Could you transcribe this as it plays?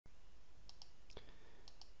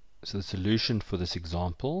So the solution for this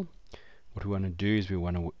example, what we want to do is we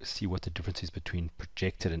want to see what the difference is between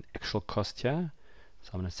projected and actual cost here.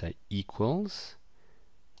 So I'm going to say equals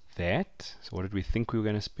that. So what did we think we were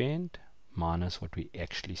going to spend minus what we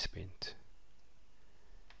actually spent.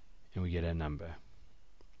 And we get a number.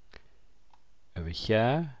 Over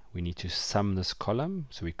here, we need to sum this column.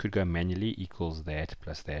 So we could go manually equals that,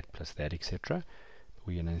 etc. But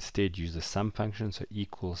we're going to instead use the sum function. So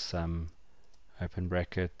equals sum, open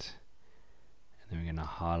bracket. And then we're going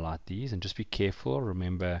to highlight these. And just be careful.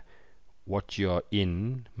 Remember, what you're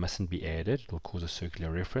in mustn't be added. It will cause a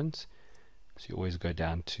circular reference. So you always go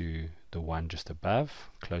down to the one just above.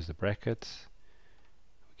 Close the brackets.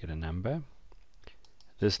 We get a number.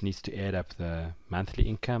 This needs to add up the monthly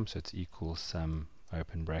income, so it's equals sum,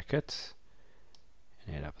 open brackets,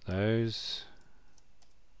 and add up those,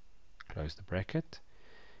 close the bracket.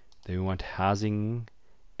 Then we want housing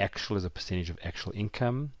actual as a percentage of actual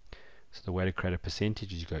income. So the way to create a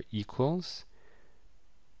percentage is you go equals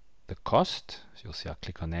the cost, so you'll see I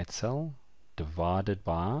click on that cell, divided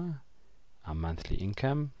by our monthly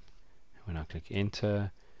income. When I click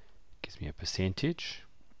enter, it gives me a percentage.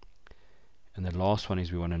 And the last one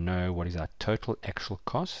is we want to know what is our total actual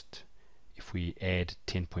cost if we add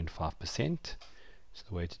 10.5%. So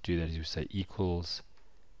the way to do that is you say equals,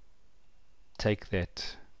 take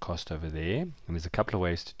that cost over there, and there's a couple of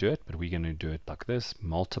ways to do it, but we're going to do it like this,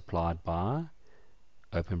 multiplied by,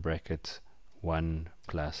 open bracket, 1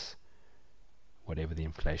 plus whatever the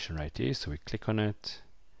inflation rate is. So we click on it,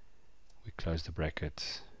 we close the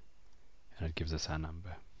bracket, and it gives us our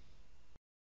number.